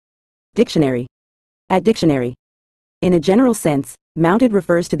Dictionary. At dictionary. In a general sense, mounted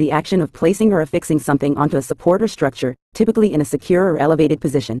refers to the action of placing or affixing something onto a support or structure, typically in a secure or elevated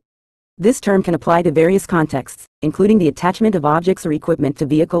position. This term can apply to various contexts, including the attachment of objects or equipment to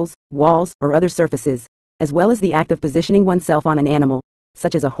vehicles, walls, or other surfaces, as well as the act of positioning oneself on an animal,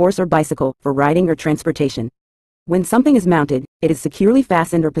 such as a horse or bicycle, for riding or transportation. When something is mounted, it is securely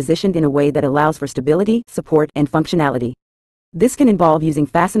fastened or positioned in a way that allows for stability, support, and functionality. This can involve using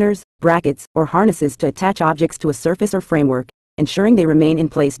fasteners, brackets, or harnesses to attach objects to a surface or framework, ensuring they remain in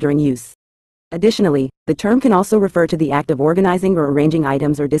place during use. Additionally, the term can also refer to the act of organizing or arranging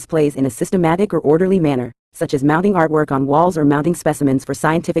items or displays in a systematic or orderly manner, such as mounting artwork on walls or mounting specimens for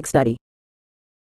scientific study.